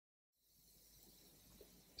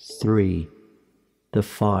3. The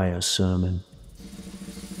Fire Sermon.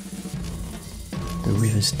 The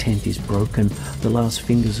river's tent is broken. The last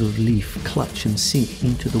fingers of leaf clutch and sink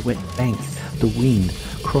into the wet bank. The wind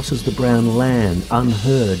crosses the brown land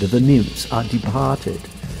unheard. The nymphs are departed.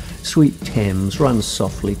 Sweet Thames, run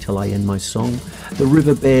softly till I end my song. The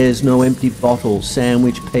river bears no empty bottles,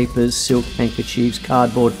 sandwich papers, silk handkerchiefs,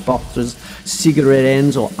 cardboard boxes, cigarette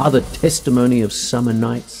ends, or other testimony of summer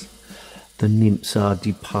nights. The nymphs are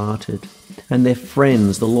departed, and their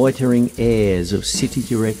friends, the loitering heirs of city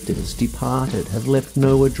directors, departed, have left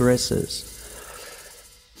no addresses.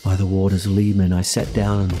 By the water's leman I sat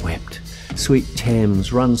down and wept. Sweet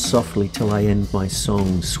Thames, run softly till I end my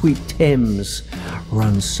song. Sweet Thames,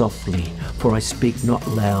 run softly, for I speak not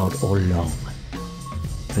loud or long.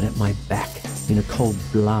 But at my back, in a cold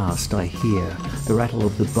blast, I hear the rattle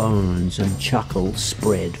of the bones, and chuckles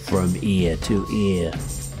spread from ear to ear.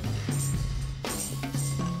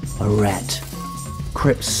 A rat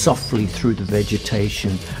crept softly through the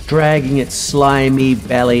vegetation, dragging its slimy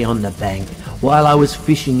belly on the bank, while I was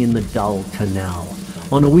fishing in the dull canal,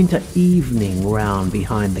 on a winter evening round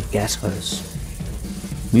behind the gas hose.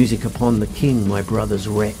 Music upon the king my brother's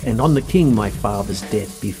wreck, and on the king my father's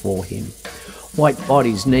death before him. White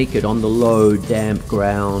bodies naked on the low, damp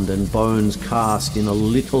ground, and bones cast in a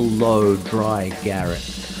little low, dry garret,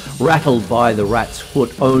 rattled by the rat's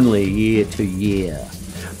foot only year to year.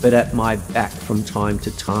 But at my back from time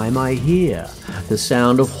to time I hear the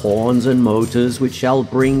sound of horns and motors which shall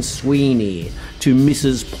bring Sweeney to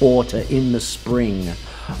Mrs. Porter in the spring.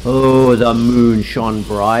 Oh, the moon shone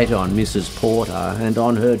bright on Mrs. Porter and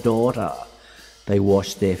on her daughter. They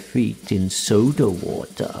washed their feet in soda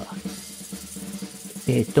water.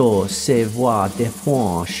 Et on se voit des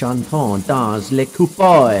fois chantant dans les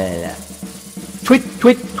coupoles. Twit,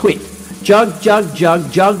 twit, twit. Jug, jug,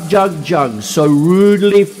 jug, jug, jug, jug, so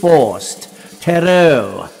rudely forced.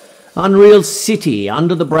 Terreau, unreal city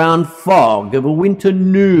under the brown fog of a winter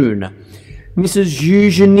noon. Mrs.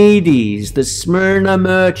 Eugenides, the Smyrna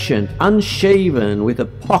merchant, unshaven with a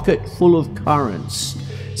pocket full of currants.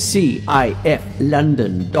 CIF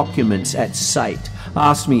London documents at sight,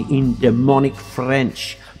 asked me in demonic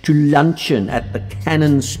French to luncheon at the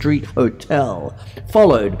Cannon Street Hotel,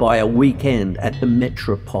 followed by a weekend at the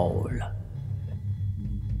Metropole.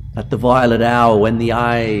 At the violet hour when the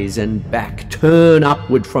eyes and back turn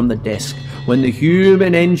upward from the desk, when the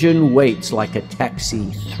human engine waits like a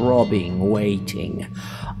taxi throbbing, waiting,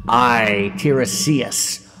 I,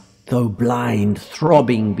 Tiresias, though blind,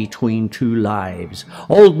 throbbing between two lives,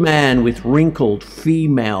 old man with wrinkled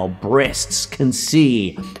female breasts, can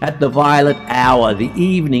see at the violet hour, the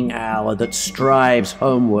evening hour that strives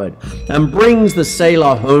homeward and brings the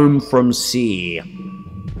sailor home from sea.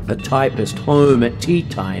 A typist home at tea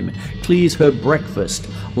time clears her breakfast,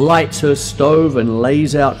 lights her stove and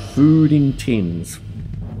lays out food in tins.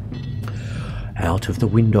 Out of the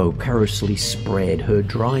window perilously spread her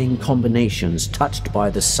drying combinations touched by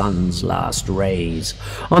the sun's last rays.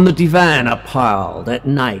 On the divan are piled at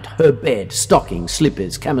night her bed, stockings,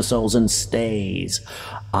 slippers, camisoles and stays.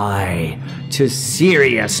 I, to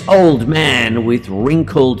serious old man with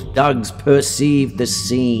wrinkled dugs, perceived the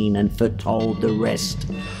scene and foretold the rest.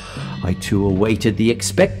 I too awaited the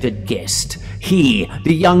expected guest. He,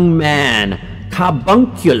 the young man,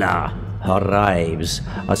 carbuncular, arrives,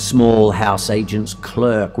 a small house agent's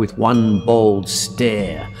clerk with one bold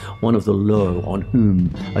stare, one of the low on whom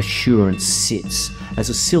assurance sits as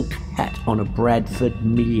a silk hat on a Bradford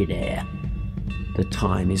millionaire. The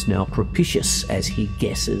time is now propitious, as he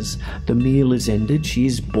guesses. The meal is ended, she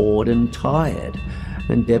is bored and tired,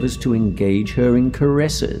 endeavours to engage her in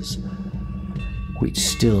caresses, which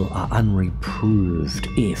still are unreproved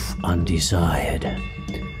if undesired.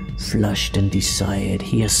 Flushed and desired,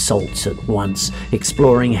 he assaults at once.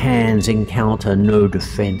 Exploring hands encounter no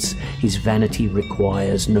defence. His vanity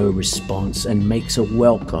requires no response and makes a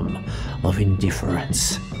welcome of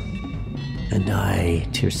indifference. And I,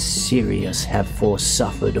 Tiresias, have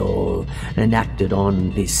forsuffered all, and acted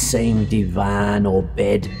on this same divan or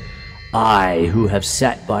bed. I, who have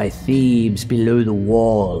sat by Thebes below the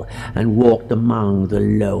wall, and walked among the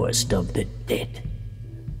lowest of the dead,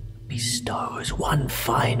 bestows one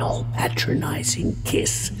final patronizing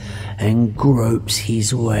kiss, and gropes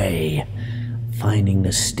his way, finding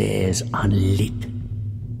the stairs unlit.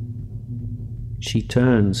 She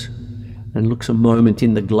turns and looks a moment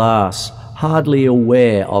in the glass, hardly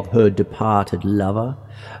aware of her departed lover.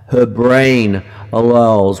 Her brain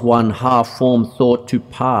allows one half-formed thought to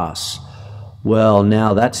pass. Well,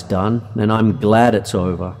 now that's done, and I'm glad it's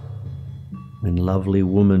over. When lovely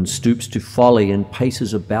woman stoops to folly and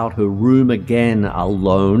paces about her room again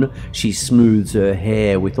alone, she smooths her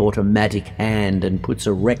hair with automatic hand and puts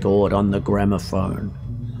a record on the gramophone.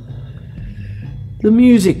 The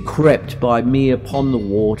music crept by me upon the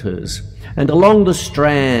waters, and along the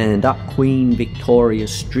Strand, up Queen Victoria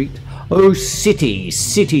Street. Oh, city,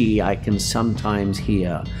 city, I can sometimes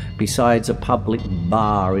hear, besides a public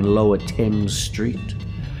bar in Lower Thames Street,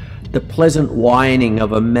 the pleasant whining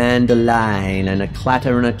of a mandolin and a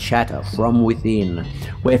clatter and a chatter from within,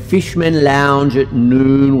 where fishmen lounge at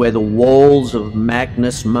noon, where the walls of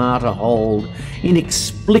Magnus Martyr hold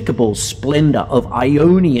inexplicable splendour of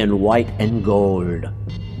Ionian white and gold.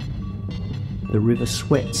 The river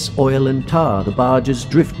sweats, oil and tar, the barges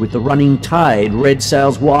drift with the running tide, red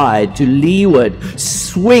sails wide, to leeward,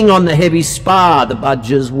 swing on the heavy spar, the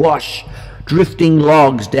barges wash, drifting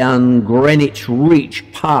logs down Greenwich Reach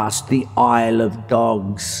past the Isle of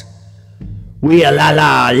Dogs.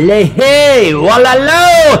 Wee-la-la, le-hey,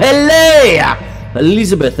 walla-lo, hele!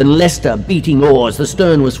 Elizabeth and Leicester beating oars, the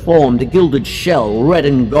stern was formed, a gilded shell, red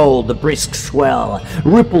and gold, the brisk swell,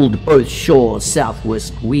 rippled both shores,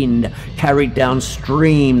 southwest wind, carried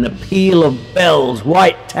downstream, the peal of bells,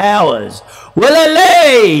 white towers,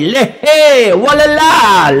 walla-lay, le-hey,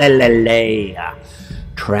 walla-la, le-le-lay.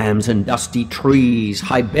 Trams and dusty trees,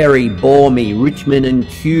 Highbury bore me, Richmond and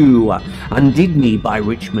Kew undid me. By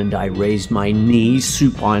Richmond I raised my knees,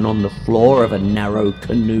 supine on the floor of a narrow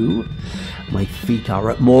canoe. My feet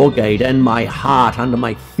are at Moorgate, and my heart under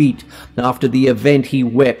my feet. After the event he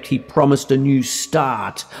wept, he promised a new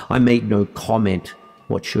start. I made no comment.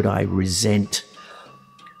 What should I resent?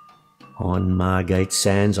 On Margate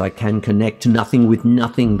sands I can connect nothing with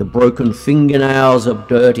nothing, the broken fingernails of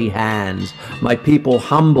dirty hands. My people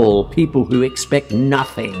humble, people who expect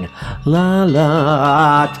nothing. La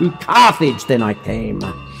la, to Carthage then I came.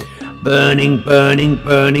 Burning, burning,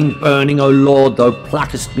 burning, burning, O Lord, thou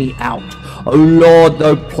pluckest me out. O Lord,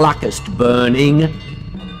 thou pluckest, burning,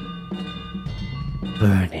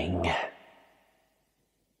 burning.